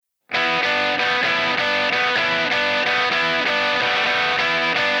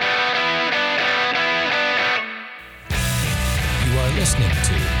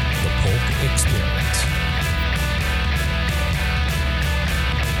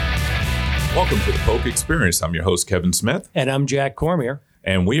Welcome to the Polk Experience. I'm your host, Kevin Smith. And I'm Jack Cormier.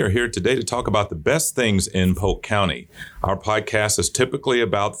 And we are here today to talk about the best things in Polk County. Our podcast is typically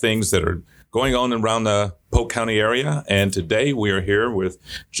about things that are going on around the Polk County area. And today we are here with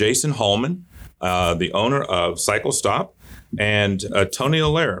Jason Hallman, the owner of Cycle Stop, and Tony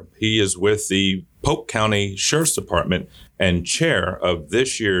Allaire. He is with the Polk County Sheriff's Department and chair of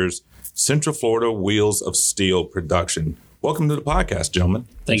this year's Central Florida Wheels of Steel production. Welcome to the podcast, gentlemen.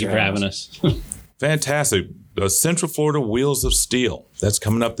 Thank you for having us. Fantastic. The Central Florida Wheels of Steel. That's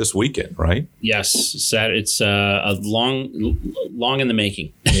coming up this weekend, right? Yes. It's a long in the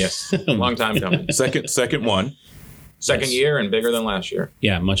making. Yes. Long time coming. Second one. Second year and bigger than last year.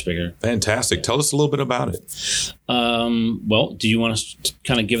 Yeah, much bigger. Fantastic. Tell us a little bit about it. Well, do you want us to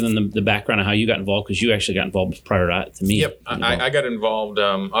kind of give them the background of how you got involved? Because you actually got involved prior to me. Yep. I got involved,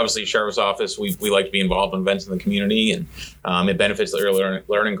 obviously, Sheriff's Office. We like to be involved in events in the community, and it benefits the Early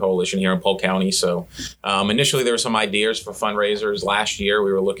Learning Coalition here in Polk County. So initially, there were some ideas for fundraisers. Last year,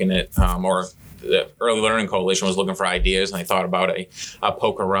 we were looking at, the Early Learning Coalition was looking for ideas, and I thought about a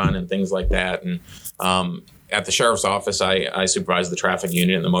poker run and things like that. And at the Sheriff's Office, I supervise the traffic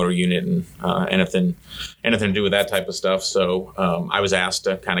unit and the motor unit and anything to do with that type of stuff. So I was asked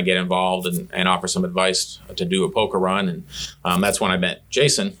to kind of get involved and offer some advice to do a poker run. And that's when I met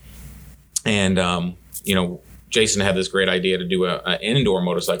Jason. And, Jason had this great idea to do an indoor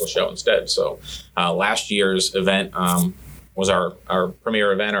motorcycle show instead. So last year's event was our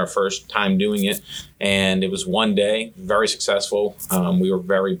premier event, our first time doing it. And it was one day, very successful. We were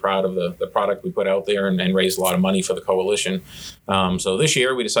very proud of the product we put out there and raised a lot of money for the coalition. So this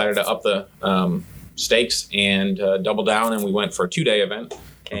year we decided to up the stakes and double down, and we went for a 2-day event.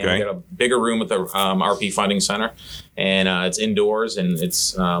 And we got a bigger room at the RP Funding Center, and it's indoors, and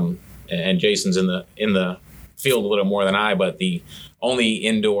it's and Jason's in the field a little more than I, but the only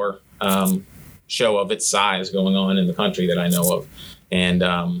indoor show of its size going on in the country that I know of. And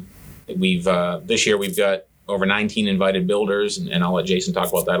we've this year we've got over 19 invited builders, and I'll let Jason talk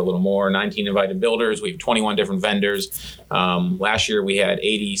about that a little more. 19 invited builders. We have 21 different vendors. Last year we had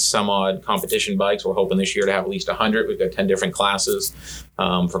 80 some odd competition bikes. We're hoping this year to have at least 100. We've got 10 different classes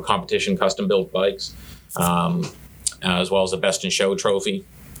for competition custom built bikes, as well as a Best in Show trophy,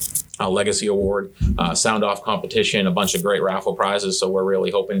 a Legacy Award, sound off competition, a bunch of great raffle prizes. So we're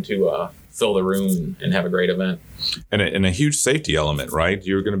really hoping to fill the room and have a great event. And a huge safety element, right?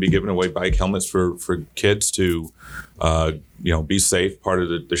 You're going to be giving away bike helmets for kids to, be safe. Part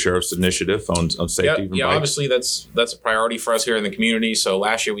of the sheriff's initiative on safety. Yeah, bikes. Obviously that's a priority for us here in the community. So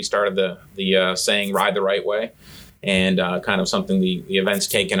last year we started the saying "Ride the Right Way," and kind of something the event's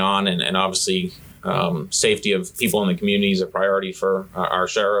taken on, and obviously. Safety of people in the community is a priority for our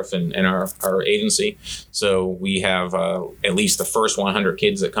sheriff and our agency. So we have at least the first 100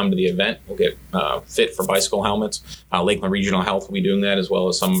 kids that come to the event will get fit for bicycle helmets. Lakeland Regional Health will be doing that, as well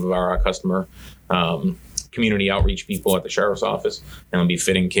as some of our customer community outreach people at the sheriff's office. And we'll be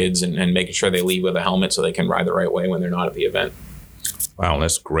fitting kids and making sure they leave with a helmet so they can ride the right way when they're not at the event. Wow,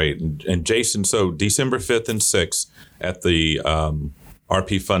 that's great. And Jason, so December 5th and 6th at the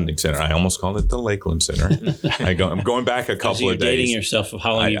RP Funding Center. I almost called it the Lakeland Center. I'm going back a couple of days. You're dating yourself of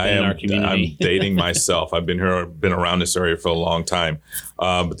how long you've been in our community. I'm dating myself. I've been around this area for a long time.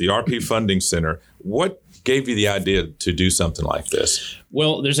 But the RP Funding Center, what gave you the idea to do something like this?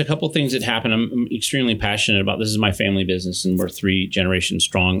 Well, there's a couple of things that happen. I'm extremely passionate about. This is my family business, and we're 3 generations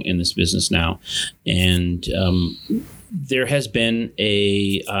strong in this business now. And there has been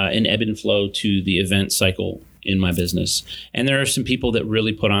an ebb and flow to the event cycle in my business. And there are some people that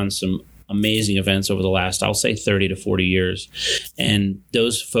really put on some amazing events over the last, I'll say 30 to 40 years. And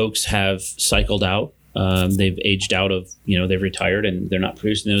those folks have cycled out. They've aged out of, they've retired and they're not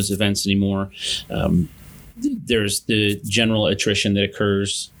producing those events anymore. There's the general attrition that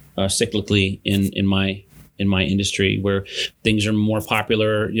occurs cyclically in my industry, where things are more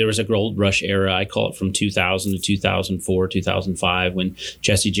popular. There was a gold rush era, I call it, from 2000 to 2004, 2005, when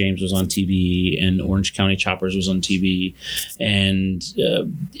Jesse James was on TV and Orange County Choppers was on TV. And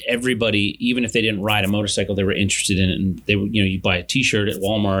everybody, even if they didn't ride a motorcycle, they were interested in it. And they would, you buy a T-shirt at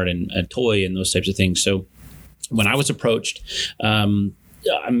Walmart and a toy and those types of things. So when I was approached,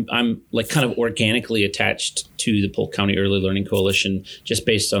 I'm like kind of organically attached to the Polk County Early Learning Coalition, just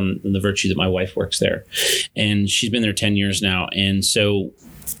based on the virtue that my wife works there. And she's been there 10 years now. And so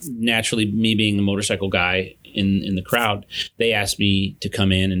naturally, me being the motorcycle guy in the crowd, they asked me to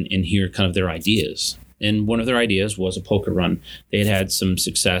come in and hear kind of their ideas. And one of their ideas was a poker run. They had had some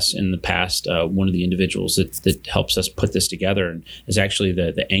success in the past. One of the individuals that helps us put this together and is actually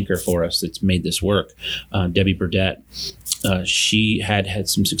the anchor for us that's made this work, Debbie Burdett. She had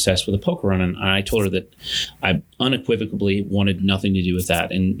some success with a poker run, and I told her that I unequivocally wanted nothing to do with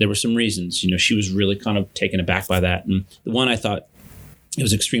that. And there were some reasons. She was really kind of taken aback by that. And the one, I thought it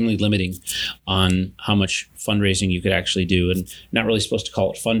was extremely limiting on how much fundraising you could actually do, and not really supposed to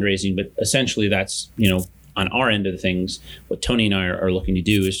call it fundraising, but essentially that's, on our end of the things, what Tony and I are looking to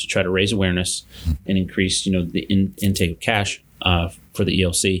do is to try to raise awareness and increase, the intake of cash for the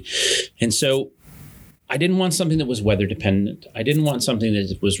ELC. And so I didn't want something that was weather dependent. I didn't want something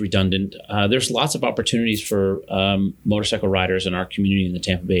that was redundant. There's lots of opportunities for motorcycle riders in our community in the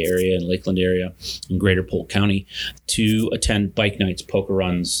Tampa Bay area and Lakeland area and greater Polk County to attend bike nights, poker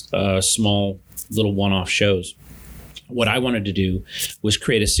runs, small little one-off shows. What I wanted to do was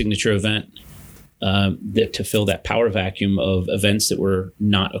create a signature event to fill that power vacuum of events that were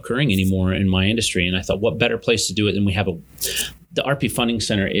not occurring anymore in my industry. And I thought, what better place to do it than we have the RP Funding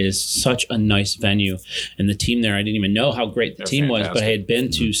Center is such a nice venue, and the team there, I didn't even know how great the team was, but I had been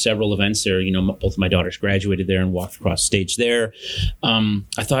to several events there. Both of my daughters graduated there and walked across stage there. I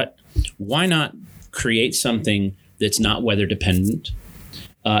thought, why not create something that's not weather dependent,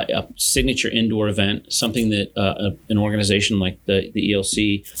 a signature indoor event, something that an organization like the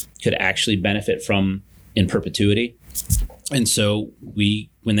ELC could actually benefit from in perpetuity. And so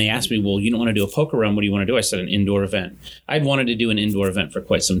when they asked me, well, you don't want to do a poker run, what do you want to do? I said an indoor event. I'd wanted to do an indoor event for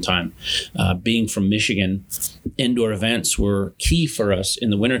quite some time. Being from Michigan, indoor events were key for us in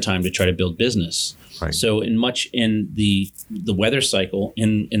the wintertime to try to build business. Right. So in the weather cycle,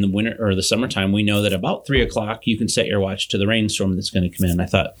 in the winter or the summertime, we know that about 3:00 you can set your watch to the rainstorm that's going to come in. I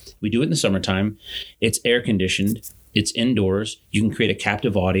thought, we do it in the summertime. It's air conditioned. It's indoors. You can create a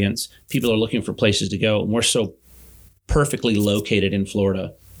captive audience. People are looking for places to go. And we're so perfectly located in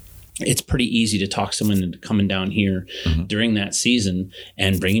Florida. It's pretty easy to talk someone into coming down here during that season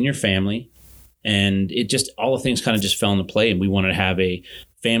and bringing your family. And it just, all the things kind of just fell into play. And we wanted to have a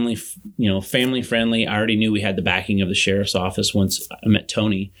family friendly. I already knew we had the backing of the sheriff's office once I met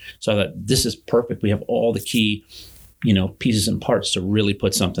Tony. So I thought, this is perfect. We have all the key, pieces and parts to really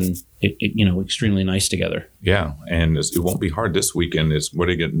put something, extremely nice together. Yeah. And it won't be hard this weekend. What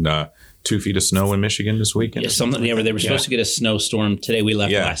are they getting? 2 feet of snow in Michigan this weekend? Yeah, they were supposed to get a snowstorm today. We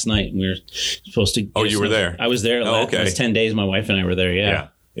left last night, and we were supposed to. Oh, you were there? I was there. Oh, okay. It was 10 days. My wife and I were there.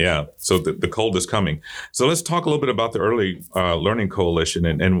 Yeah. So the cold is coming. So let's talk a little bit about the Early Learning Coalition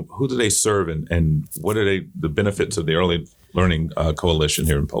and who do they serve and what are the benefits of the Early Learning Coalition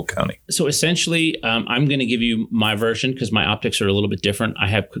here in Polk County? So essentially, I'm going to give you my version because my optics are a little bit different. I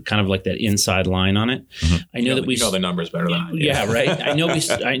have kind of like that inside line on it. Mm-hmm. I know that we know the numbers better than I do. Yeah, right. I know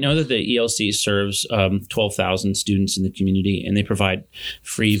that the ELC serves 12,000 students in the community, and they provide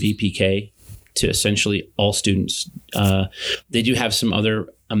free VPK to essentially all students. They do have some other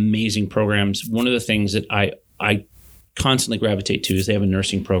amazing programs. One of the things that I constantly gravitate to is they have a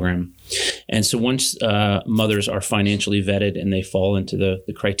nursing program. And so once mothers are financially vetted and they fall into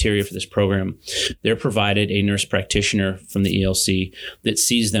the criteria for this program, they're provided a nurse practitioner from the ELC that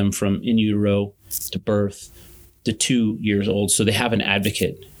sees them from in utero to birth to 2 years old. So they have an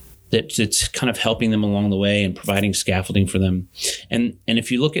advocate that's kind of helping them along the way and providing scaffolding for them. And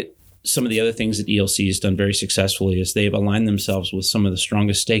if you look at some of the other things that ELC has done very successfully is they've aligned themselves with some of the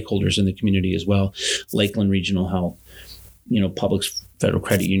strongest stakeholders in the community as well. Lakeland Regional Health, Publix Federal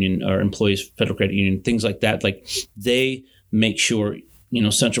Credit Union or Employees Federal Credit Union, things like that. Like they make sure,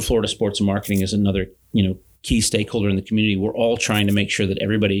 Central Florida Sports and Marketing is another, key stakeholder in the community. We're all trying to make sure that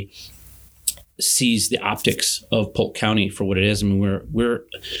everybody sees the optics of Polk County for what it is. I mean, we're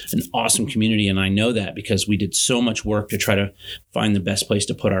an awesome community, and I know that because we did so much work to try to find the best place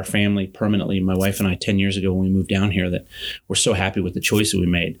to put our family permanently. My wife and I, 10 years ago when we moved down here, that we're so happy with the choice that we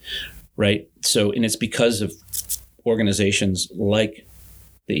made, right? So, and it's because of organizations like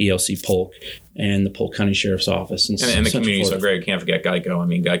the ELC Polk and the Polk County Sheriff's Office. And the community is so great. Can't forget Geico. I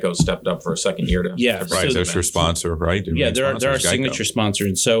mean, Geico stepped up for a second year to right. There's your sponsor, right? They're our signature sponsor,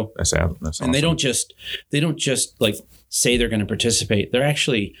 and so that's awesome. And they don't just like say they're going to participate.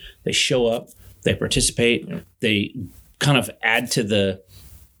 They show up, they participate, they kind of add to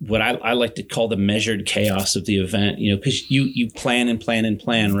what I like to call the measured chaos of the event, because you plan and plan and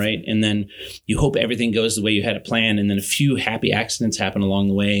plan, right? And then you hope everything goes the way you had it planned. And then a few happy accidents happen along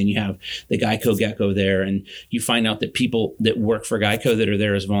the way. And you have the Geico Gecko there. And you find out that people that work for Geico that are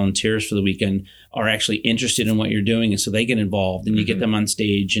there as volunteers for the weekend are actually interested in what you're doing. And so they get involved and you get them on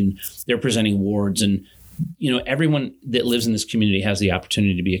stage and they're presenting awards. And everyone that lives in this community has the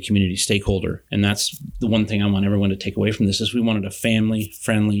opportunity to be a community stakeholder. And that's the one thing I want everyone to take away from this is we wanted a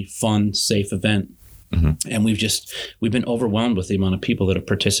family-friendly, fun, safe event. Mm-hmm. And we've been overwhelmed with the amount of people that have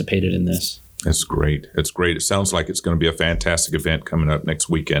participated in this. That's great. It's great. It sounds like it's going to be a fantastic event coming up next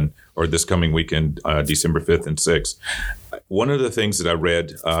weekend or this coming weekend, December 5th and 6th. One of the things that I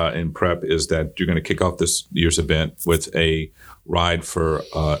read in prep is that you're going to kick off this year's event with a ride for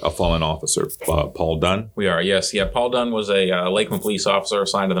a fallen officer, Paul Dunn. We are, yes. Yeah, Paul Dunn was a Lakeland police officer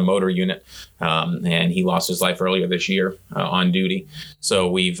assigned to the motor unit, and he lost his life earlier this year on duty. So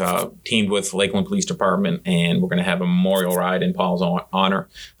we've teamed with Lakeland Police Department, and we're going to have a memorial ride in Paul's honor.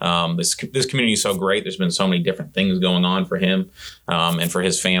 This community is so great. There's been so many different things going on for him and for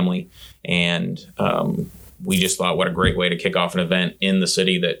his family. And we just thought what a great way to kick off an event in the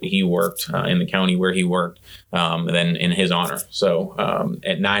city that he worked, in the county where he worked, and then in his honor. So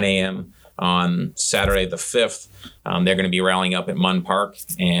at 9 a.m. on Saturday the 5th, they're going to be rallying up at Munn Park,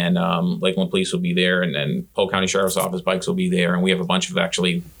 and Lakeland Police will be there, and then Polk County Sheriff's Office bikes will be there. And we have a bunch of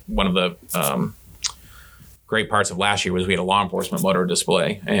one of the great parts of last year was we had a law enforcement motor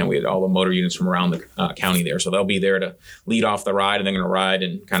display, and we had all the motor units from around the county there. So they'll be there to lead off the ride, and they're going to ride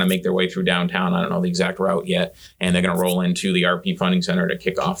and kind of make their way through downtown. I don't know the exact route yet. And they're going to roll into the RP Funding Center to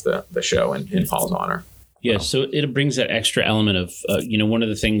kick off the show in Paul's honor. Yeah, so it brings that extra element of, one of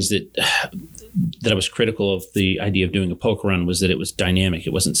the things that I was critical of the idea of doing a Polk run was that it was dynamic.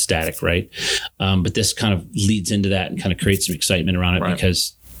 It wasn't static, right? But this kind of leads into that and kind of creates some excitement around it, right?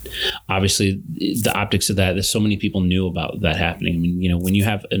 Because obviously the optics of that, there's so many people knew about that happening. I mean, when you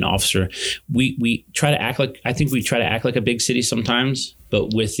have an officer, we try to act like a big city sometimes,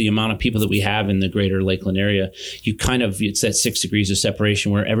 but with the amount of people that we have in the greater Lakeland area, it's that 6 degrees of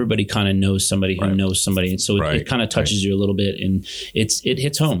separation where everybody kind of knows somebody who knows somebody. And so it kind of touches you a little bit, and it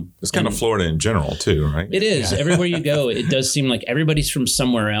hits home. It's kind of Florida in general too, right? It is. Yeah. Everywhere you go, it does seem like everybody's from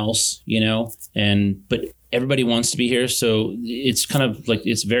somewhere else, but everybody wants to be here. So it's kind of like,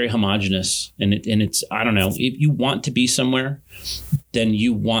 it's very homogenous, and it's, I don't know, if you want to be somewhere, then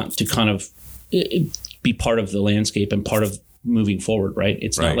you want to kind of be part of the landscape and part of moving forward, right?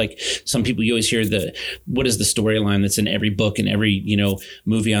 It's not like some people, you always hear what is the storyline that's in every book and every,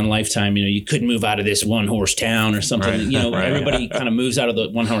 movie on Lifetime, you couldn't move out of this one horse town or something, everybody kind of moves out of the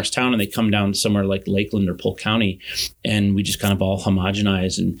one horse town and they come down somewhere like Lakeland or Polk County, and we just kind of all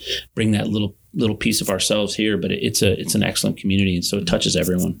homogenize and bring that little piece of ourselves here. But it's an excellent community, and so it touches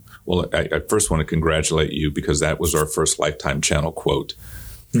everyone. Well, I first want to congratulate you, because that was our first Lifetime Channel quote.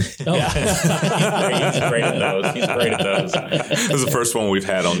 He's great at those. This is the first one we've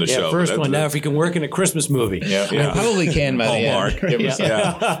had on the show. First one. Now, if he can work in a Christmas movie, I probably can by Hallmark. the end.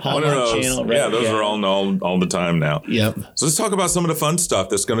 Hallmark channel. Right? Yeah, those are all the time now. Yep. So let's talk about some of the fun stuff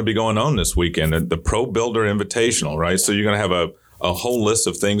that's going to be going on this weekend. The Pro Builder Invitational, right? So you're going to have a whole list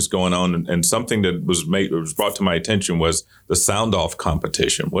of things going on, and something that was brought to my attention was the sound off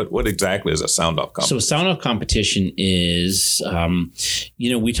competition. What exactly is a sound off competition? So sound off competition is,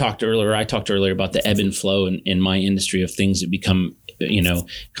 I talked earlier about the ebb and flow in my industry of things that become,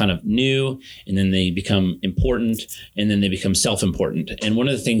 kind of new, and then they become important, and then they become self-important. And one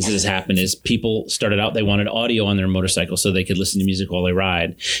of the things that has happened is people started out, they wanted audio on their motorcycle so they could listen to music while they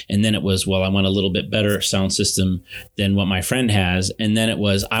ride. And then it was, well, I want a little bit better sound system than what my friend has. And then it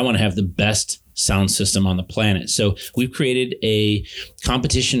was, I want to have the best sound system on the planet. So we've created a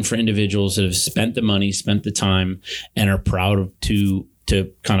competition for individuals that have spent the money, spent the time, and are proud to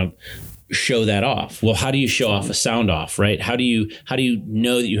kind of show that off. Well, how do you show off a sound off, right? How do you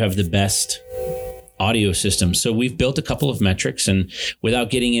know that you have the best audio system? So we've built a couple of metrics, and without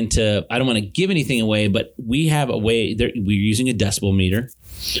getting into, I don't want to give anything away, but we have a way there. We're using a decibel meter,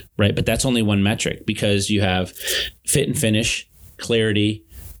 right? But that's only one metric, because you have fit and finish, clarity,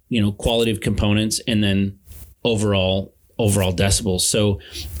 quality of components, and then overall decibels. So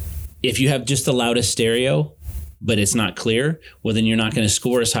if you have just the loudest stereo, but it's not clear, well, then you're not going to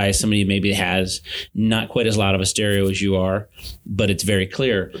score as high as somebody maybe has not quite as loud of a stereo as you are, but it's very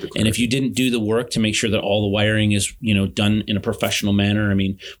clear. And if you didn't do the work to make sure that all the wiring is, done in a professional manner, I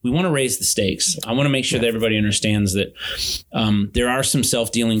mean, we want to raise the stakes. I want to make sure that everybody understands that there are some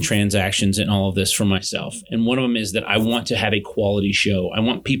self-dealing transactions in all of this for myself. And one of them is that I want to have a quality show. I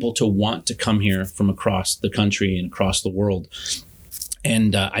want people to want to come here from across the country and across the world.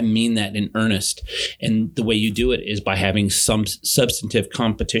 And I mean that in earnest. And the way you do it is by having some substantive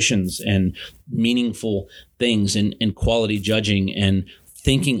competitions and meaningful things and quality judging and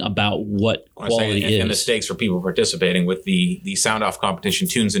thinking about what quality is. And the stakes for people participating with the sound off competition,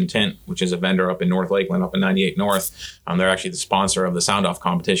 Tunes and Tint, which is a vendor up in North Lakeland, up in 98 North. They're actually the sponsor of the sound off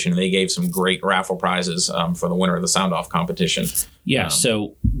competition. They gave some great raffle prizes for the winner of the sound off competition. Yeah,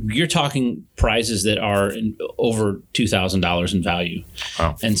 so you're talking prizes that are over $2,000 in value.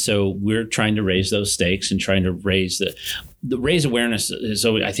 Wow. And so we're trying to raise those stakes and trying to raise the raise awareness is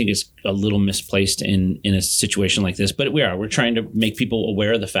always, I think, is a little misplaced in a situation like this, but we're trying to make people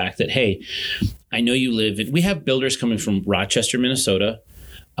aware of the fact that, hey, I know you we have builders coming from Rochester, Minnesota.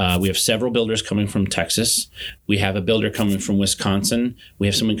 We have several builders coming from Texas. We have a builder coming from Wisconsin. We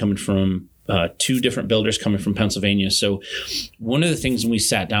have someone coming from 2 different builders coming from Pennsylvania. So one of the things when we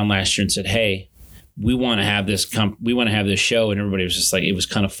sat down last year and said, hey, we want to have this show, and everybody was just like, it was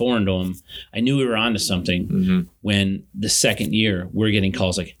kind of foreign to them. I knew we were onto something when the second year we're getting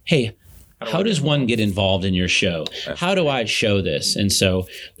calls like, hey, how does one get involved in your show? How do I show this? And so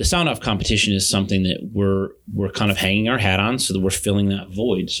the sound off competition is something that we're kind of hanging our hat on, so that we're filling that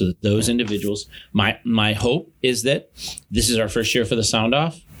void, so that those individuals, my hope is that this is our first year for the sound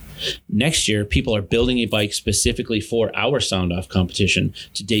off. Next year, people are building a bike specifically for our sound off competition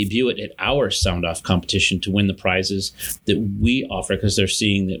to debut it at our sound off competition to win the prizes that we offer, because they're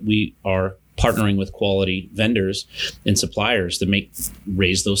seeing that we are partnering with quality vendors and suppliers that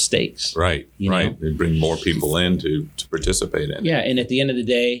raise those stakes. Right, right. They bring more people in to participate in it. Yeah, and at the end of the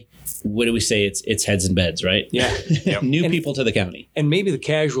day, what do we say? It's heads and beds, right? Yeah. Yep. New people to the county. And maybe the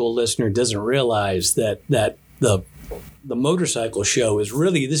casual listener doesn't realize that the motorcycle show is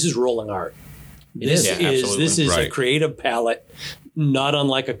this is rolling art. This is right. a creative palette, not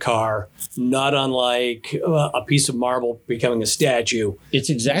unlike a car, not unlike a piece of marble becoming a statue.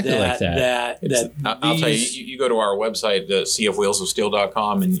 It's exactly like that. I'll tell you, you go to our website,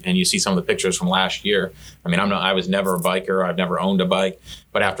 seaofwheelsofsteel.com, and you see some of the pictures from last year. I mean, I was never a biker. I've never owned a bike.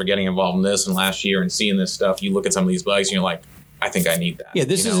 But after getting involved in this and last year and seeing this stuff, you look at some of these bikes and you're like, I think I need that. Yeah,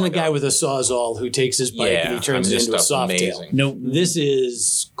 this isn't a guy with a Sawzall who takes his bike and he turns it into a Softail. No, this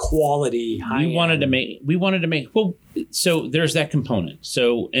is quality. We wanted to make. Well, so there's that component.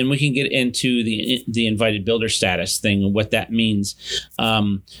 So, and we can get into the invited builder status thing and what that means.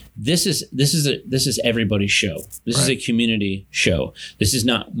 This is everybody's show. This is a community show. This is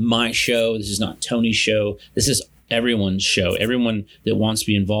not my show. This is not Tony's show. This is everyone's show. Everyone that wants to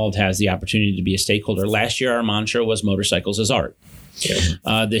be involved has the opportunity to be a stakeholder. Last year, our mantra was motorcycles as art.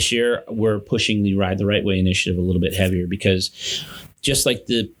 Yeah. This year, we're pushing the Ride the Right Way initiative a little bit heavier, because just like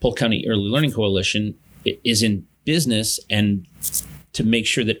the Polk County Early Learning Coalition is in business and to make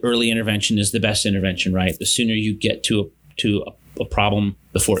sure that early intervention is the best intervention, right? The sooner you get to a problem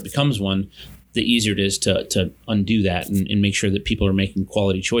before it becomes one, the easier it is to undo that and make sure that people are making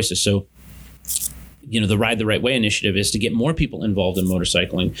quality choices. So, the Ride the Right Way initiative is to get more people involved in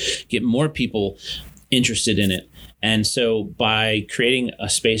motorcycling, get more people interested in it. And so by creating a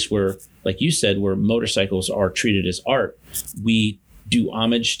space where, like you said, where motorcycles are treated as art, we do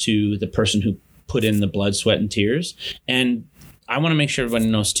homage to the person who put in the blood, sweat, and tears. And I want to make sure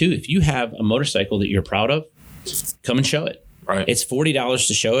everyone knows too, if you have a motorcycle that you're proud of, come and show it. Right. It's $40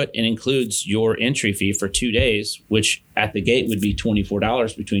 to show it and includes your entry fee for 2 days, which at the gate would be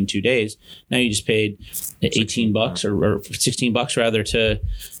 $24 between 2 days. Now you just paid $18 or $16 rather to,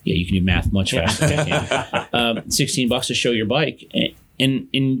 you can do math much faster. $16 to show your bike. And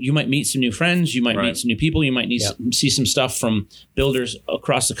you might meet some new friends. You might meet some new people. You might see some stuff from builders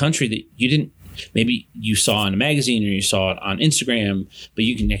across the country that you didn't. Maybe you saw in a magazine or you saw it on Instagram, but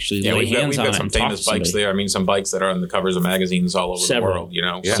you can actually lay hands on it. We've got some famous bikes there. I mean, some bikes that are on the covers of magazines all over the world.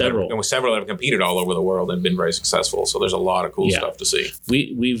 Several. And several that have competed all over the world and been very successful. So there's a lot of cool stuff to see.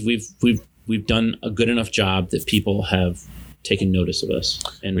 We've done a good enough job that people have taken notice of us,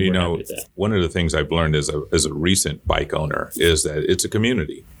 and we're happy with that. One of the things I've learned as a recent bike owner is that it's a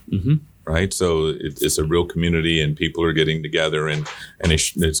community. Mm-hmm. Right. So it's a real community and people are getting together and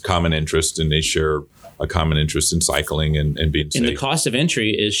it's common interest and they share a common interest in cycling and being safe. And the cost of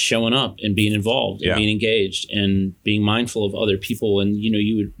entry is showing up and being involved and being engaged and being mindful of other people. And,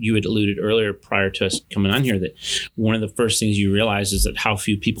 you had alluded earlier prior to us coming on here that one of the first things you realize is that how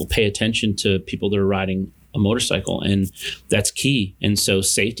few people pay attention to people that are riding a motorcycle, and that's key. And so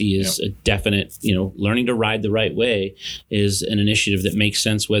safety is a definite, learning to ride the right way is an initiative that makes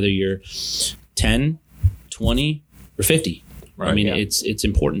sense whether you're 10, 20, or 50. Right. I mean, it's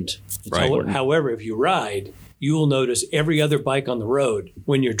important. It's important. However, if you ride, you will notice every other bike on the road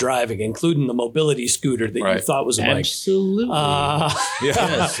when you're driving, including the mobility scooter that you thought was a bike. Absolutely.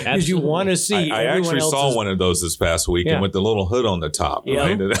 Yes, because you want to see. I actually saw one of those this past weekend with the little hood on the top.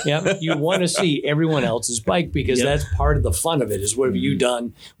 Yeah, right? You want to see everyone else's bike because that's part of the fun of it. Is what have you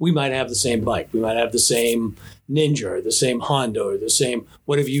done? We might have the same bike. We might have the same Ninja or the same Honda or the same.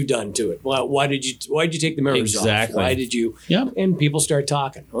 What have you done to it? Well, why did you take the mirrors off? Why did you? Yep. And people start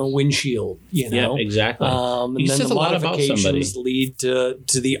talking. Or windshield. Yeah, exactly. And then the modifications lead to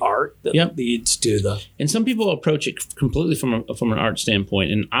the art that leads to the. And some people approach it completely from an art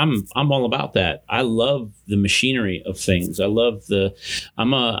standpoint, and I'm all about that. I love the machinery of things. I love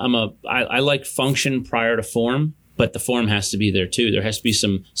I like function prior to form. But the form has to be there too. There has to be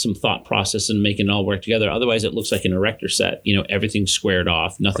some thought process in making it all work together. Otherwise, it looks like an erector set. Everything's squared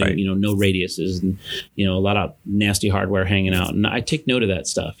off, nothing. No radiuses, and a lot of nasty hardware hanging out. And I take note of that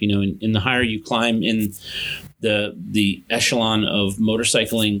stuff. And the higher you climb in the echelon of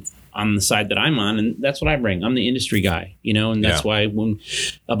motorcycling on the side that I'm on, and that's what I bring. I'm the industry guy. And that's why when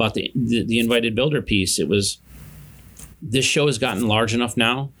about the invited builder piece, it was this show has gotten large enough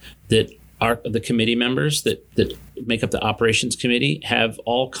now that the committee members that make up the operations committee have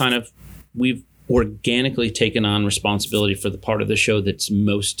all we've organically taken on responsibility for the part of the show that's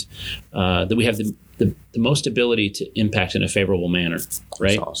most that we have the most ability to impact in a favorable manner,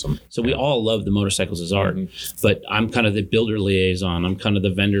 right? That's awesome. So we all love the motorcycles as art, but I'm kind of the builder liaison. I'm kind of the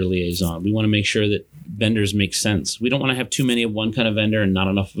vendor liaison. We want to make sure that vendors make sense. We don't want to have too many of one kind of vendor and not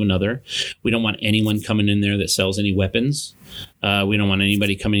enough of another. We don't want anyone coming in there that sells any weapons. We don't want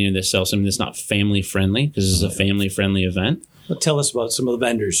anybody coming in that sells something that's not family friendly, because this is a family friendly event. Well, tell us about some of the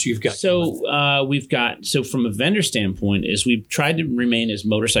vendors you've got. So from a vendor standpoint is we've tried to remain as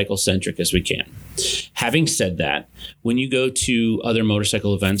motorcycle centric as we can. Having said that, when you go to other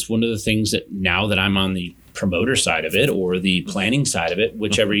motorcycle events, one of the things that now that I'm on the promoter side of it or the planning side of it,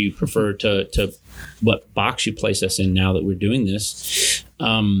 whichever you prefer to what box you place us in now that we're doing this,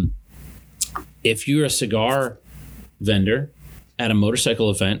 if you're a cigar vendor at a motorcycle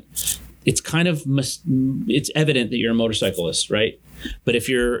event, it's evident that you're a motorcyclist, right? But if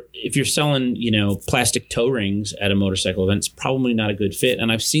you're selling, plastic toe rings at a motorcycle event, it's probably not a good fit.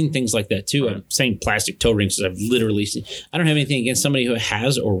 And I've seen things like that too. Right. I'm saying plastic toe rings because I've literally seen. I don't have anything against somebody who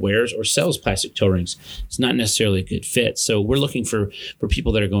has or wears or sells plastic toe rings. It's not necessarily a good fit. So we're looking for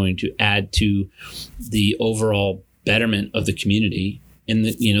people that are going to add to the overall betterment of the community. And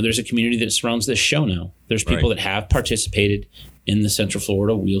there's a community that surrounds this show now. There's people that have participated in the Central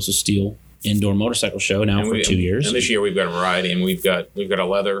Florida Wheels of Steel indoor motorcycle show now for 2 years. And this year we've got a variety, and we've got a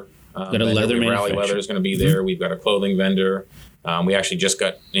leather. Rally Leather is going to be there. Mm-hmm. We've got a clothing vendor. We actually just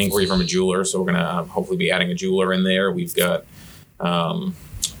got an inquiry from a jeweler, so we're going to hopefully be adding a jeweler in there. We've got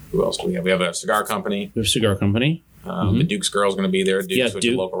who else do we have? We have a cigar company. We have a cigar company. The Duke's girl's going to be there. Duke's, which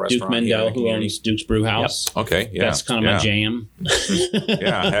is a local restaurant. Duke Mendel, who owns Duke's Brew House. Yep. Okay, yeah. That's kind of my jam.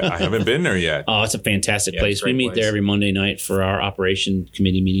 I haven't been there yet. Oh, it's a fantastic place. We meet there every Monday night for our operation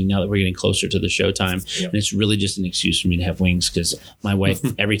committee meeting now that we're getting closer to the show time. Yep. And it's really just an excuse for me to have wings because my wife,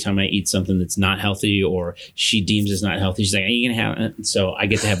 every time I eat something that's not healthy or she deems is not healthy, she's like, are you going to have it? So I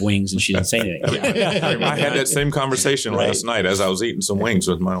get to have wings and she doesn't say anything. I had that same conversation last night as I was eating some wings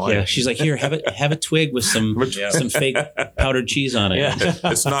with my wife. Yeah, she's like, here, have a twig with some fake powdered cheese on it. Yeah.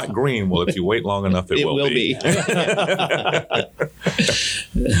 It's not green. Well, if you wait long enough, it will be.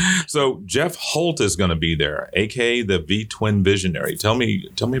 So Jeff Holt is going to be there, aka the V-Twin Visionary. Tell me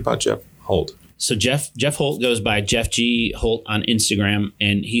about Jeff Holt. So Jeff Holt goes by Jeff G. Holt on Instagram,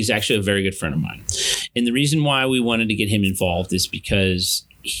 and he's actually a very good friend of mine. And the reason why we wanted to get him involved is because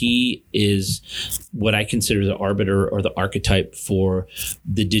he is what I consider the arbiter or the archetype for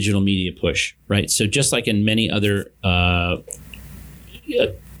the digital media push, right? So just like in many other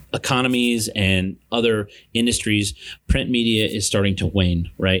economies and other industries, print media is starting to wane,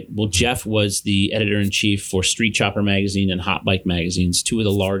 right? Well, Jeff was the editor-in-chief for Street Chopper magazine and Hot Bike magazines, two of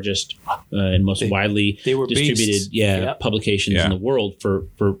the largest and most widely distributed publications in the world for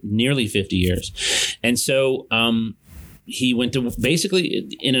nearly 50 years. And so he went to, basically,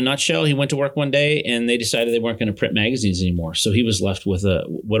 in a nutshell, he went to work one day and they decided they weren't going to print magazines anymore. So he was left with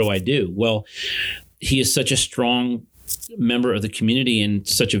what do I do? Well, he is such a strong member of the community and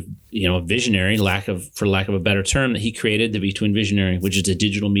such a visionary, for lack of a better term, that he created the V-Twin Visionary, which is a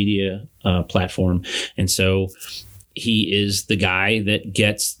digital media platform. And so he is the guy that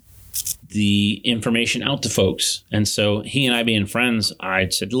gets the information out to folks. And so he and I being friends, I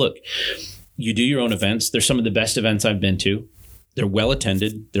said, look, you do your own events. They're some of the best events I've been to. They're well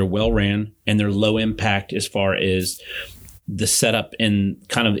attended, they're well ran, and they're low impact as far as the setup and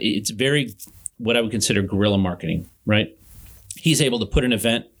kind of, it's very what I would consider guerrilla marketing, right? He's able to put an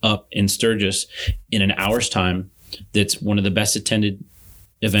event up in Sturgis in an hour's time. That's one of the best attended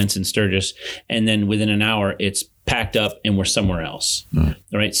events in Sturgis. And then within an hour, it's packed up and we're somewhere else. All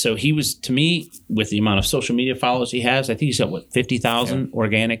right. So he was, to me, with the amount of social media followers he has, I think he's got 50,000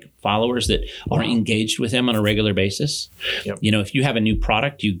 organic followers that are engaged with him on a regular basis. Yep. You know, if you have a new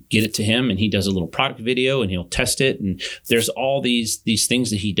product, you get it to him and he does a little product video and he'll test it. And there's all these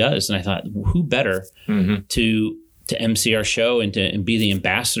things that he does. And I thought, who better to MC our show and be the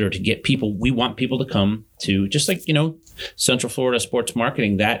ambassador to get people. We want people to come to, just like, you know, Central Florida Sports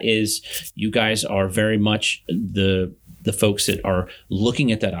Marketing. That is, you guys are very much the folks that are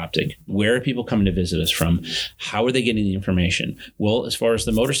looking at that optic. Where are people coming to visit us from? How are they getting the information? Well, as far as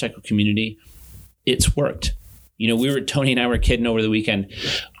the motorcycle community, it's worked. You know, Tony and I were kidding over the weekend.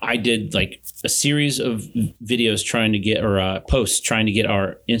 I did like a series of videos trying to get, or posts trying to get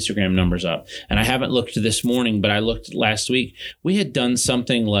our Instagram numbers up. And I haven't looked this morning, but I looked last week. We had done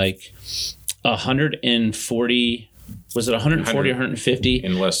something like 140, was it 140 or 150?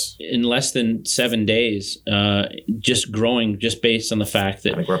 In less than 7 days, just growing just based on the fact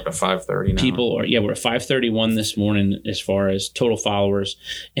that I think we're up to 530 now. We're at 531 this morning as far as total followers,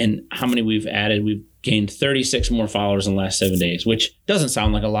 and how many we've added. We've gained 36 more followers in the last 7 days, which doesn't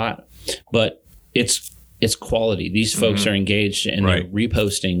sound like a lot, but it's quality. These folks are engaged and they're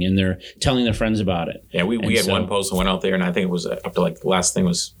reposting and they're telling their friends about it. Yeah, we had one post that went out there, and I think it was up to, like, the last thing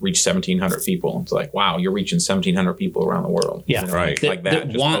was reach 1,700 people. It's like, wow, you're reaching 1,700 people around the world. Yeah, you know, like that.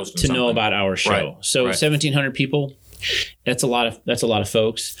 That want to know about our show. Right. So 1,700 people. That's a lot of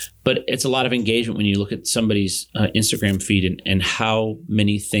folks, but it's a lot of engagement when you look at somebody's Instagram feed and how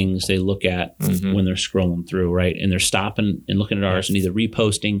many things they look at when they're scrolling through, right? And they're stopping and looking at ours and either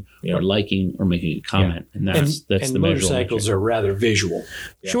reposting or liking or making a comment. And that's the measure. Motorcycles are rather visual.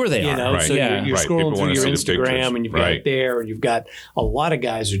 Sure they are. Know, so you're scrolling through your Instagram and you've got it there, and you've got a lot of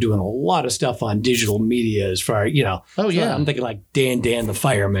guys who are doing a lot of stuff on digital media as far, you know. Oh, yeah. So I'm thinking like Dan the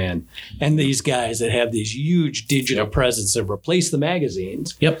fireman and these guys that have these huge digital presence that replace the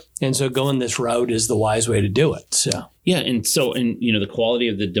magazines. Yep. And so going this route is the wise way to do it. So yeah, and you know, the quality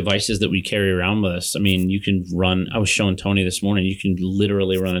of the devices that we carry around with us. I mean, you can run. I was showing Tony this morning. You can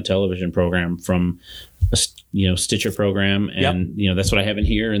literally run a television program from a Stitcher program, and you know, that's what I have in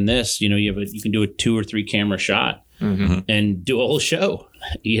here. And this, you know, you can do a 2 or 3 camera shot and do a whole show.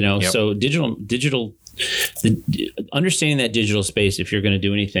 You know, so digital. Understanding that digital space, if you're going to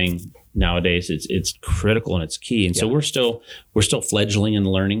do anything nowadays, it's critical and it's key. And so we're still fledgling and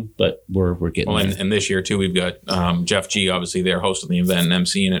learning, but we're getting there. And this year too, we've got Jeff G, obviously they're hosting the event and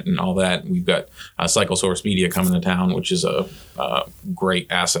emceeing it and all that. We've got Cycle Source Media coming to town, which is a great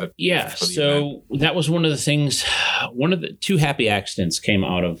asset. Yeah. So that was one of the things. One of the 2 happy accidents came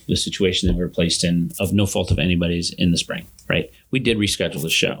out of the situation that we were placed in, of no fault of anybody's, in the spring. Right. We did reschedule the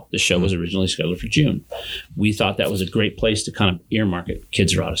show. The show was originally scheduled for June. We thought that was a great place to kind of earmark it.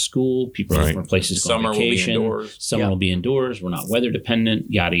 Kids are out of school. People are looking for places to go on vacation. Will be indoors. Summer will be indoors. We're not weather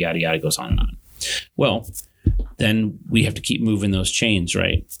dependent. Yada, yada, yada, goes on and on. Well, then we have to keep moving those chains,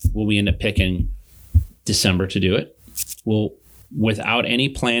 right? Well, we end up picking December to do it. Well, without any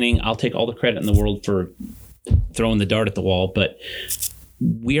planning, I'll take all the credit in the world for throwing the dart at the wall, but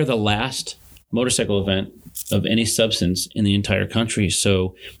we are the last motorcycle event of any substance in the entire country.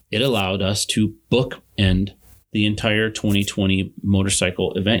 So it allowed us to bookend the entire 2020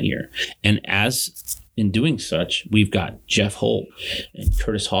 motorcycle event year. And as in doing such, we've got Jeff Holt and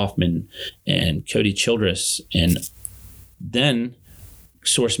Curtis Hoffman and Cody Childress. And then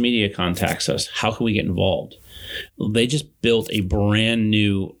Source Media contacts us. How can we get involved? Well, they just built a brand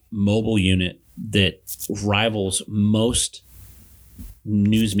new mobile unit that rivals most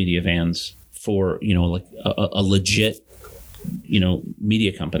news media vans for, you know, like a legit, you know,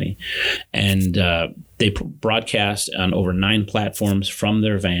 media company. And they broadcast on over 9 platforms from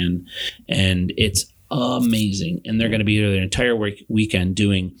their van, and it's amazing. And they're going to be there the entire weekend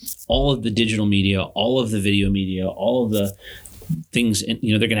doing all of the digital media, all of the video media, all of the things. And,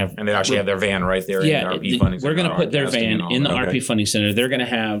 you know, they're going to have, and they actually have their van right there. Yeah, in the RP funding center. We're going to put their van in the RP funding center. They're going to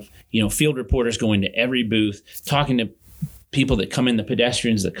have, you know, field reporters going to every booth, talking to people that come in, the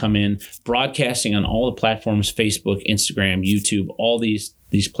pedestrians that come in, broadcasting on all the platforms, Facebook, Instagram, YouTube, all these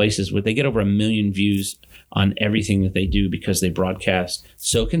places where they get over 1 million views on everything that they do, because they broadcast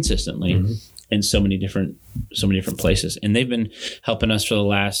so consistently in so many different places. And they've been helping us for the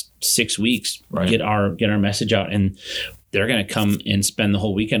last 6 weeks get our message out. And they're going to come and spend the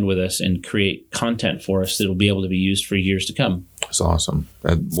whole weekend with us and create content for us that'll be able to be used for years to come. That's awesome.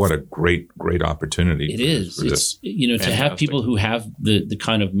 What a great opportunity. It is. For this. It's, to have people who have the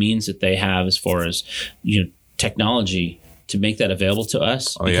kind of means that they have as far as, technology, to make that available to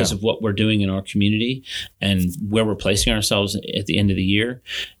us because of what we're doing in our community and where we're placing ourselves at the end of the year,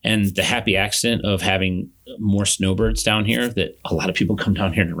 and the happy accident of having more snowbirds down here, that a lot of people come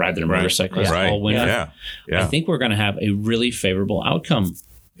down here to ride their motorcycles all winter. I think we're going to have a really favorable outcome.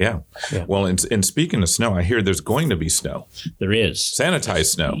 Yeah. Well, and speaking of snow, I hear there's going to be snow. There is sanitized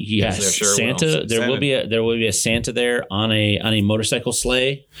snow. Yes, Santa. There will be a Santa there on a motorcycle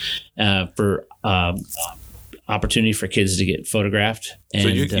sleigh for opportunity for kids to get photographed. And, so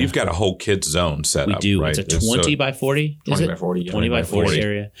you've got a whole kids zone set up. We do. Right? It's a 20 by 40. 20 by 40. 20 by 40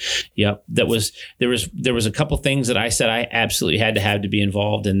 area. Yep. There was a couple things that I said I absolutely had to be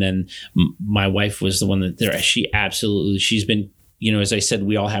involved, and then my wife was the one that she's been. As I said,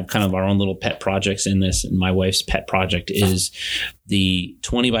 we all have kind of our own little pet projects in this, and my wife's pet project is the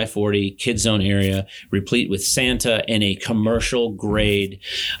 20 by 40 kids zone area, replete with Santa and a commercial grade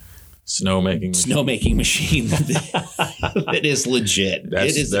snowmaking machine that is legit.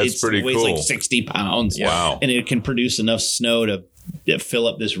 It's pretty cool. It weighs like 60 pounds. Wow. And it can produce enough snow to fill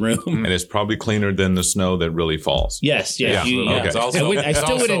up this room. And it's probably cleaner than the snow that really falls. Yes. Yeah. Okay. I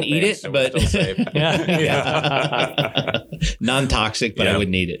still wouldn't eat it, but non-toxic, but I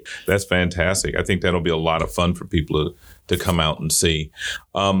wouldn't eat it. That's fantastic. I think that'll be a lot of fun for people to come out and see.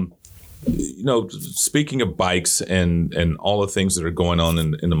 Speaking of bikes and all the things that are going on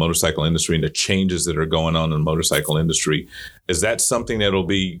in the motorcycle industry and the changes that are going on in the motorcycle industry, is that something that'll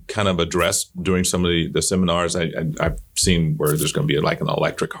be kind of addressed during some of the seminars? I've seen where there's going to be like an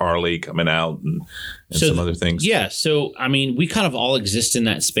electric Harley coming out and some other things. Yeah. So, we kind of all exist in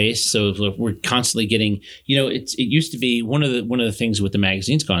that space. So we're constantly getting, it used to be one of the things with the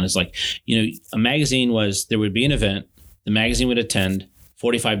magazines gone is like, a magazine was, there would be an event, the magazine would attend.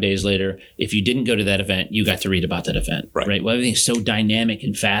 45 days later, if you didn't go to that event, you got to read about that event, right? Well, everything's so dynamic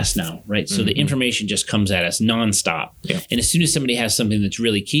and fast now, right? So the information just comes at us nonstop. Yeah. And as soon as somebody has something that's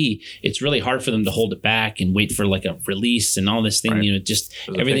really key, it's really hard for them to hold it back and wait for like a release and all this thing, right. Just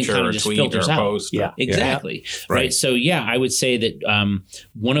everything kind of just filters out. Post. Yeah, exactly. Yeah. Right. So I would say that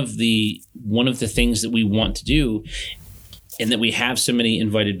one of the things that we want to do, and that we have so many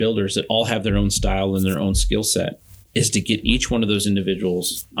invited builders that all have their own style and their own skill set, is to get each one of those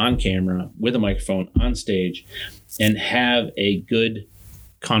individuals on camera with a microphone on stage and have a good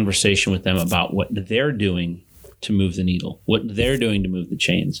conversation with them about what they're doing to move the needle, what they're doing to move the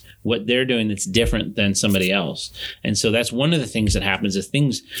chains, what they're doing that's different than somebody else. And so that's one of the things that happens is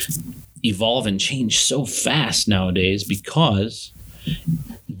things evolve and change so fast nowadays because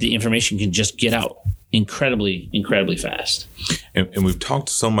the information can just get out incredibly, incredibly fast. And we've talked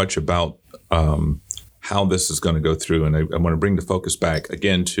so much about how this is going to go through. And I want to bring the focus back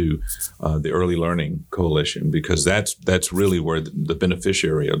again to the Early Learning Coalition, because that's really where the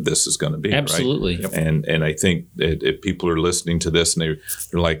beneficiary of this is going to be. Absolutely. Right? And I think that if people are listening to this and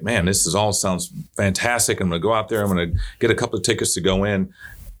they're like, man, this all sounds fantastic. I'm going to go out there. I'm going to get a couple of tickets to go in.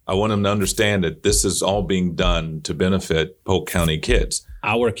 I want them to understand that this is all being done to benefit Polk County kids.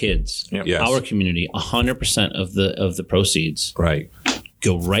 Our kids, yes. Our community, 100% of the proceeds. Right.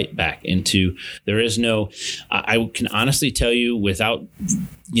 Go right back into, there is no, I can honestly tell you without,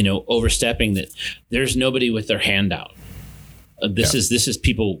 overstepping, that there's nobody with their hand out. This is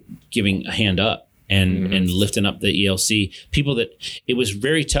people giving a hand up and lifting up the ELC. People that, it was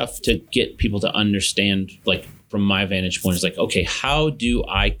very tough to get people to understand, like from my vantage point, is like, okay, how do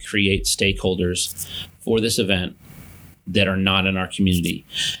I create stakeholders for this event that are not in our community?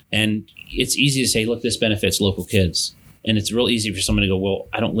 And it's easy to say, look, this benefits local kids. And it's real easy for someone to go, well,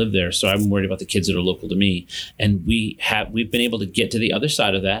 I don't live there, so I'm worried about the kids that are local to me. And we've been able to get to the other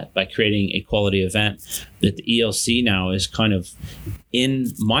side of that by creating a quality event that the ELC now is kind of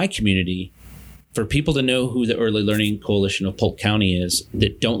in my community for people to know who the Early Learning Coalition of Polk County is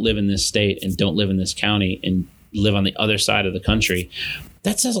that don't live in this state and don't live in this county and live on the other side of the country.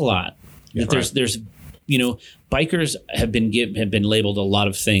 That says a lot. Yeah, that there's bikers have been labeled a lot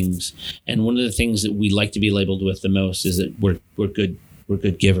of things, and one of the things that we like to be labeled with the most is that we're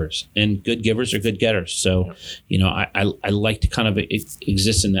good givers, and good givers are good getters. So, I like to kind of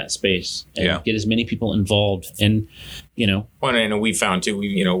exist in that space and get as many people involved. And well, and we found too,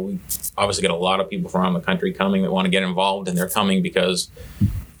 we obviously get a lot of people from around the country coming that want to get involved, and they're coming because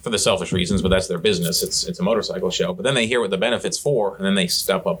for the selfish reasons, but that's their business. It's a motorcycle show. But then they hear what the benefit's for, and then they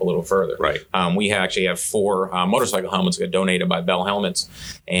step up a little further. Right. We actually have 4 motorcycle helmets that got donated by Bell Helmets,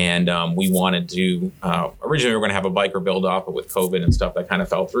 and we wanted to. Originally, we were going to have a biker build off, but with COVID and stuff, that kind of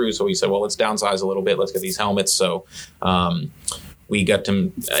fell through. So we said, well, let's downsize a little bit. Let's get these helmets. So. We got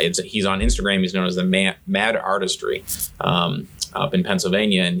him. He's on Instagram. He's known as the Mad Artistry up in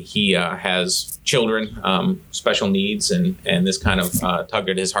Pennsylvania, and he has children, special needs, and this kind of tugged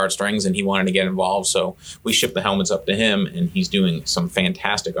at his heartstrings, and he wanted to get involved. So we shipped the helmets up to him, and he's doing some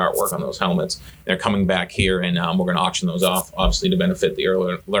fantastic artwork on those helmets. They're coming back here, and we're going to auction those off, obviously to benefit the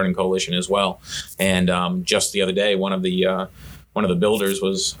Early Learning Coalition as well. And just the other day, one of the builders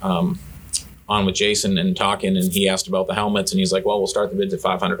was. On with Jason and talking, and he asked about the helmets, and he's like, well, we'll start the bids at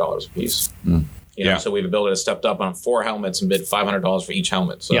 $500 a piece. You know, so we have a builder that stepped up on 4 helmets and bid $500 for each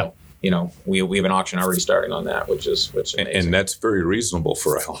helmet. So, you know, we have an auction already starting on that, which is amazing. And that's very reasonable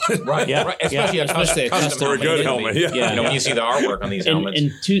for a helmet. Right. Right. Especially a custom for a good helmet. Yeah. You know, when you see the artwork on these helmets.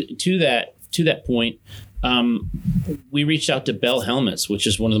 And to that point, we reached out to Bell Helmets, which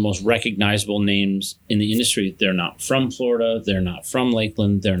is one of the most recognizable names in the industry. They're not from Florida. They're not from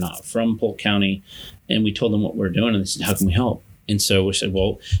Lakeland. They're not from Polk County. And we told them what we're doing, and they said, how can we help? And so we said,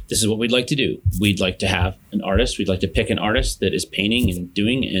 well, this is what we'd like to do. We'd like to have an artist. We'd like to pick an artist that is painting and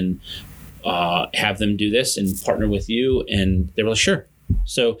doing and have them do this and partner with you. And they were like, sure.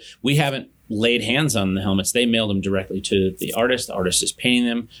 So we haven't laid hands on the helmets. They mailed them directly to the artist. The artist is painting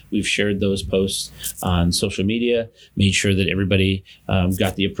them. We've shared those posts on social media, made sure that everybody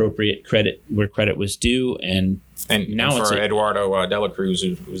got the appropriate credit where credit was due. And now for Eduardo Dela Cruz,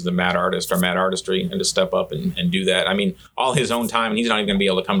 who's the Mad Artist or Mad Artistry, and to step up and do that. I mean, all his own time, and he's not even going to be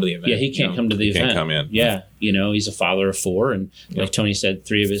able to come to the event. Yeah, he can't come to the event. Can't come in. Yeah, you know, he's a father of 4, and like Tony said,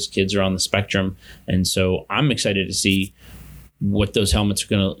 3 of his kids are on the spectrum. And so I'm excited to see what those helmets are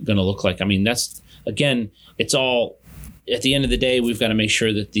going to look like. I mean, that's, again, it's all, at the end of the day, we've got to make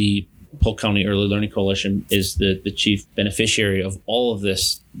sure that the Polk County Early Learning Coalition is the chief beneficiary of all of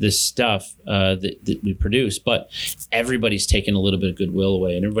this stuff that we produce. But everybody's taken a little bit of goodwill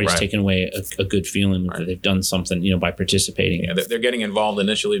away, and everybody's taken away a good feeling that they've done something, you know, by participating. Yeah, they're getting involved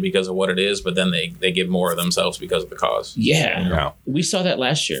initially because of what it is, but then they give more of themselves because of the cause. Yeah. We saw that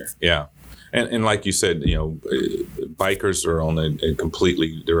last year. Yeah. And like you said, you know, bikers are on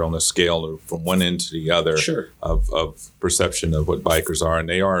they're on a scale from one end to the other of perception of what bikers are. And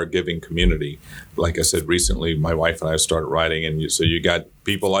they are a giving community. Like I said, recently, my wife and I started riding. And so you got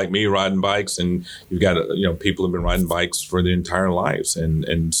people like me riding bikes, and you've got, you know, people who've been riding bikes for their entire lives.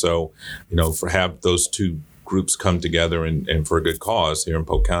 And so, you know, have those two groups come together and for a good cause here in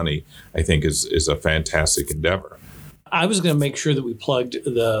Polk County, I think is a fantastic endeavor. I was going to make sure that we plugged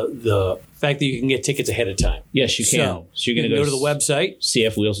the fact that you can get tickets ahead of time. Yes, you can. So you're going to go to the website,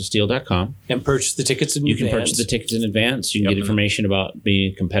 cfwheelsofsteel.com, and purchase the tickets in advance. You can purchase the tickets in advance. You can get information about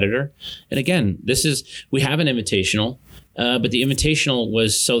being a competitor. And again, we have an invitational, but the invitational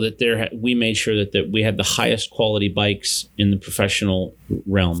was so that we made sure that we had the highest quality bikes in the professional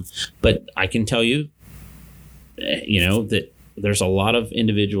realm. But I can tell you, you know, that there's a lot of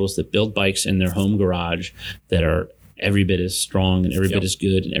individuals that build bikes in their home garage that are every bit as strong and every bit as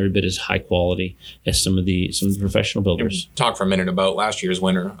good and every bit as high quality as some of the professional builders. Talk for a minute about last year's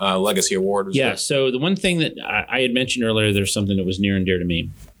winner, Legacy Award. So the one thing that I had mentioned earlier, there's something that was near and dear to me.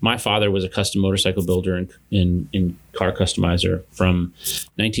 My father was a custom motorcycle builder and car customizer from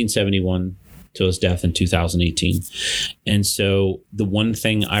 1971 till his death in 2018. And so the one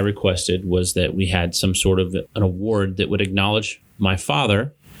thing I requested was that we had some sort of an award that would acknowledge my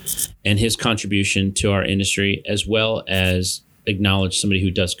father and his contribution to our industry, as well as acknowledge somebody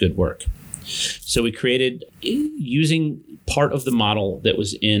who does good work. So we created, using part of the model that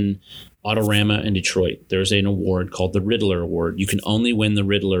was in Autorama in Detroit, there's an award called the Riddler Award. You can only win the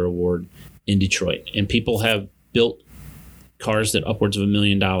Riddler Award in Detroit. And people have built cars that upwards of $1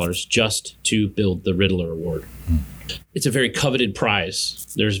 million just to build the Riddler Award. It's a very coveted prize.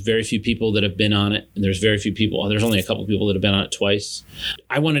 There's very few people that have been on it. And there's only a couple of people that have been on it twice.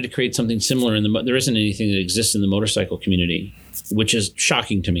 I wanted to create something similar. There isn't anything that exists in the motorcycle community, which is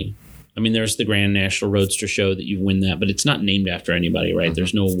shocking to me. I mean, there's the Grand National Roadster Show that you win that, but it's not named after anybody, right? Mm-hmm.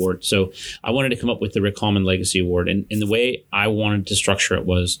 There's no award. So I wanted to come up with the Rick Hallman Legacy Award. And the way I wanted to structure it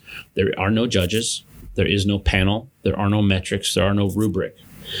was there are no judges. There is no panel. There are no metrics. There are no rubric.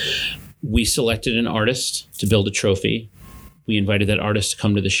 We selected an artist to build a trophy. We invited that artist to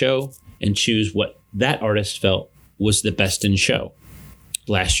come to the show and choose what that artist felt was the best in show.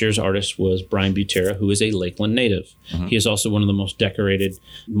 Last year's artist was Brian Butera, who is a Lakeland native. He is also one of the most decorated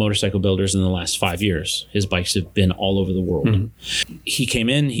motorcycle builders in the last 5 years. His bikes have been all over the world. He came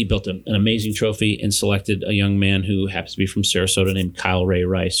in, he built an amazing trophy and selected a young man who happens to be from Sarasota named Kyle Ray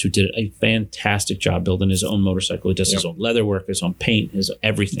Rice, who did a fantastic job building his own motorcycle. He does his own leather work, his own paint, his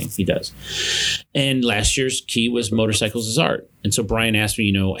everything he does. And last year's key was motorcycles as art. And so Brian asked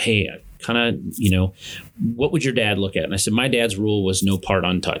me, hey, kind of, what would your dad look at? And I said, my dad's rule was no part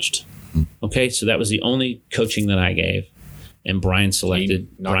untouched. Okay, so that was the only coaching that I gave. And Brian selected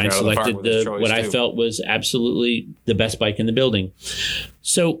what I felt was absolutely the best bike in the building.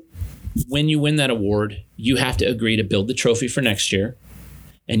 So when you win that award, you have to agree to build the trophy for next year.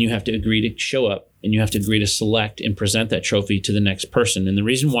 And you have to agree to show up, and you have to agree to select and present that trophy to the next person. And the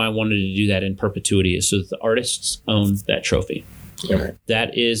reason why I wanted to do that in perpetuity is so that the artists own that trophy. Okay.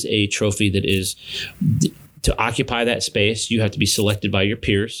 That is a trophy that is to occupy that space. You have to be selected by your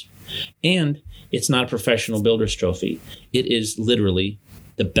peers, and it's not a professional builder's trophy. It is literally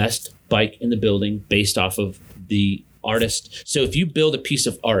the best bike in the building based off of the artist. So if you build a piece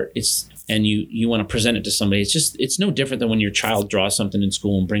of art, and you want to present it to somebody, it's no different than when your child draws something in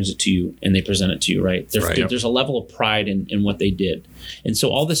school and brings it to you and they present it to you, right? There's a level of pride in what they did. And so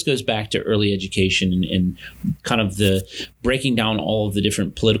all this goes back to early education and kind of the breaking down all of the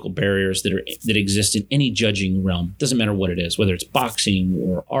different political barriers that exist in any judging realm. Doesn't matter what it is, whether it's boxing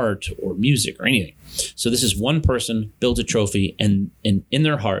or art or music or anything. So this is one person builds a trophy, and in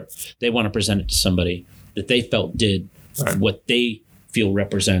their heart, they want to present it to somebody that they felt did what they feel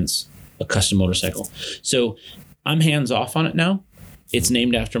represents a custom motorcycle. So I'm hands off on it now. It's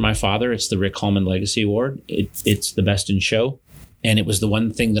named after my father. It's the Rick Hallman Legacy Award. It's the best in show. And it was the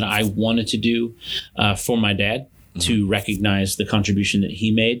one thing that I wanted to do for my dad to recognize the contribution that he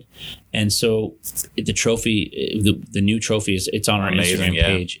made. And so the trophy, the new trophy, it's on our Instagram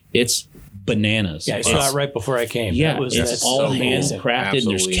page. It's bananas. Yeah, I saw it right before I came. Yeah, it's all handcrafted.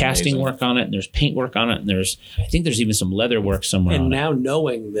 There's casting work on it, and there's paint work on it, and I think there's even some leather work somewhere. And now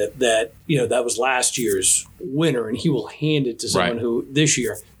knowing that that was last year's winner, and he will hand it to someone who this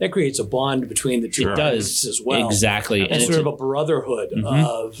year, that creates a bond between the two. It does as well. Exactly, and sort of a brotherhood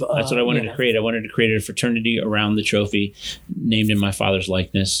of. That's what I wanted to create. I wanted to create a fraternity around the trophy, named in my father's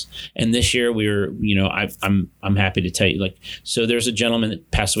likeness. And this year we were, I'm happy to tell you, so there's a gentleman that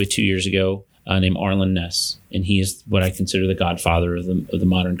passed away 2 years ago. Named Arlen Ness, and he is what I consider the godfather of the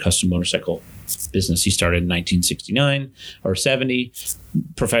modern custom motorcycle business. He started in 1969 or 70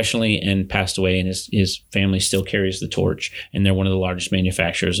 professionally and passed away, and his family still carries the torch, and they're one of the largest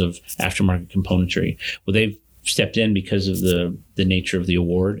manufacturers of aftermarket componentry. Well, they've stepped in because of the nature of the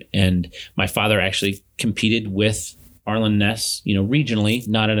award, and my father actually competed with Arlen Ness, regionally,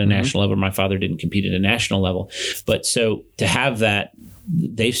 not at a national level. My father didn't compete at a national level, but so to have that,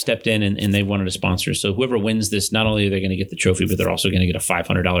 they've stepped in and they wanted a sponsor. So whoever wins this, not only are they going to get the trophy, but they're also going to get a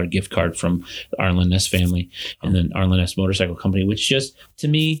 $500 gift card from the Arlen Ness family and then Arlen Ness Motorcycle Company, which just, to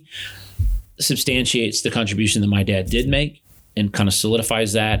me, substantiates the contribution that my dad did make and kind of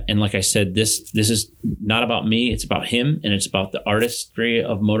solidifies that. And like I said, this is not about me. It's about him, and it's about the artistry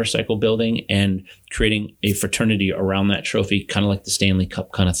of motorcycle building and creating a fraternity around that trophy, kind of like the Stanley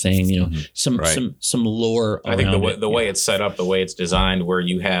Cup kind of thing. Some lore. I think the way it's set up, the way it's designed, where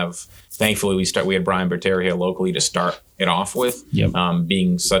you have, thankfully we had Brian Berteri here locally to start it off with,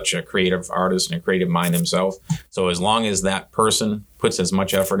 being such a creative artist and a creative mind himself. So as long as that person puts as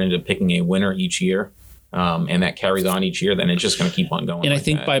much effort into picking a winner each year, and that carries on each year, then it's just going to keep on going. And I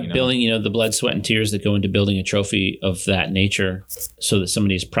think by building, the blood, sweat, and tears that go into building a trophy of that nature, so that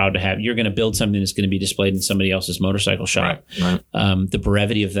somebody is proud to have, you're going to build something that's going to be displayed in somebody else's motorcycle shop. Right. The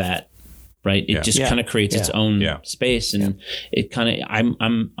brevity of that, right? It just kind of creates its own space, and it kind of.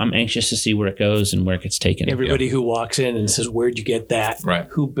 I'm anxious to see where it goes and where it gets taken. Everybody who walks in and says, "Where'd you get that? Right.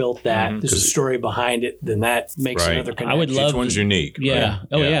 Who built that? There's a story behind it." Then that makes another connection. I would love. Each one's unique. Yeah. Right?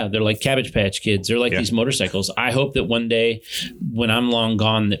 Oh yeah. They're like Cabbage Patch Kids. They're like these motorcycles. I hope that one day, when I'm long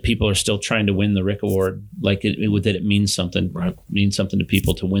gone, that people are still trying to win the Rick Award. Like that it means something. Right. It means something to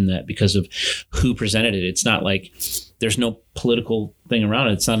people to win that because of who presented it. It's not like. There's no political thing around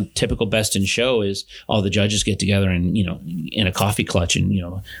it. It's not a typical best in show is all the judges get together and, in a coffee clutch and,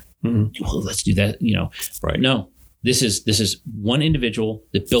 well, let's do that, Right. No, this is one individual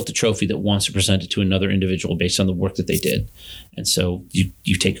that built a trophy that wants to present it to another individual based on the work that they did. And so you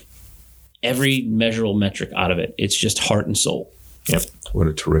take every measurable metric out of it. It's just heart and soul. Yep. What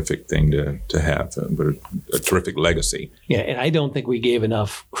a terrific thing to have, but a terrific legacy. Yeah, and I don't think we gave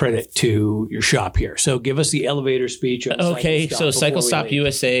enough credit to your shop here. So give us the elevator speech. On Okay, Cycle so Stop Cycle before we Stop leave.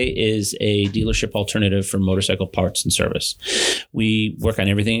 USA is a dealership alternative for motorcycle parts and service. We work on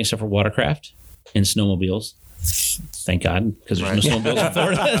everything except for watercraft and snowmobiles. Thank God, because there's no snowmobiles in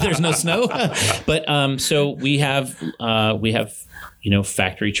Florida. There's no snow. But so we have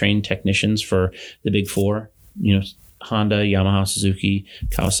factory trained technicians for the big four. Honda, Yamaha, Suzuki,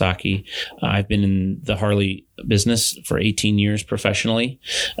 Kawasaki. I've been in the Harley business for 18 years professionally.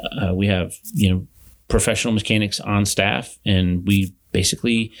 We have, professional mechanics on staff, and we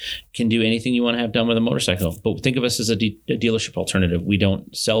basically can do anything you want to have done with a motorcycle. But think of us as a dealership alternative. We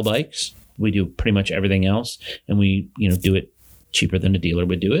don't sell bikes. We do pretty much everything else, and we, do it cheaper than a dealer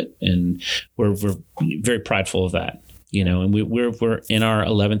would do it. And we're very prideful of that. And we're in our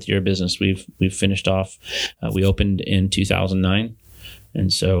 11th year of business. We've finished off. We opened in 2009,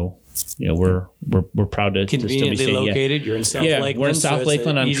 and so we're proud to still be Conveniently saying, located. You're in South Lakeland. we're in South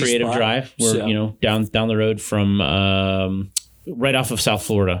Lakeland on Creative Drive. We're down the road from right off of South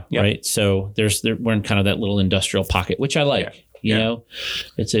Florida, right? So we're in kind of that little industrial pocket, which I like.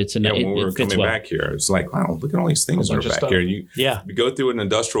 It's a when we were coming back here, it's like, wow, look at all these things that are back here. You go through an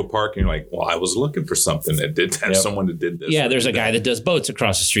industrial park and you're like, well, I was looking for something that did that. Someone that did this. Yeah, there's a guy that does boats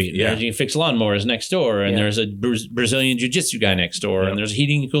across the street. Yeah, you can fix lawnmowers next door, and there's a Brazilian jiu-jitsu guy next door, and there's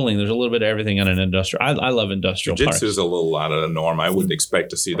heating and cooling. There's a little bit of everything on an industrial. I love industrial parks. Jiu-jitsu is a little out of the norm. I wouldn't expect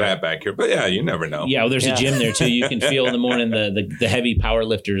to see that back here, but you never know. Yeah, well, there's a gym there too. You can feel in the morning the heavy power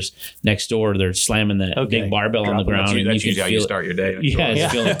lifters next door. They're slamming that big barbell on the ground, and that's you usually can how feel you start your day.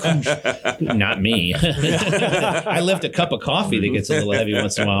 Yeah. Not me. I lift a cup of coffee that gets a little heavy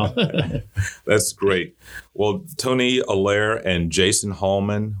once in a while. That's great. Well, Tony Allaire and Jason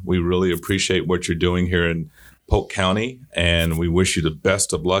Hallman, we really appreciate what you're doing here in Polk County, and we wish you the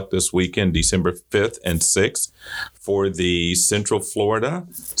best of luck this weekend, December 5th and 6th, for the Central Florida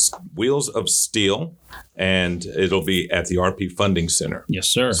Wheels of Steel, and it'll be at the RP Funding Center. Yes,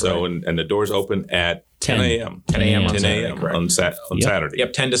 sir. So, and the doors open at 10 a.m. 10 a.m. on Saturday.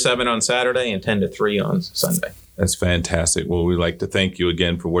 Yep, 10 to 7 on Saturday and 10 to 3 on Sunday. That's fantastic. Well, we'd like to thank you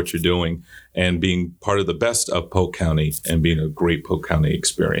again for what you're doing and being part of the best of Polk County and being a great Polk County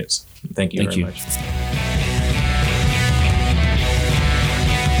experience. Thank you very much.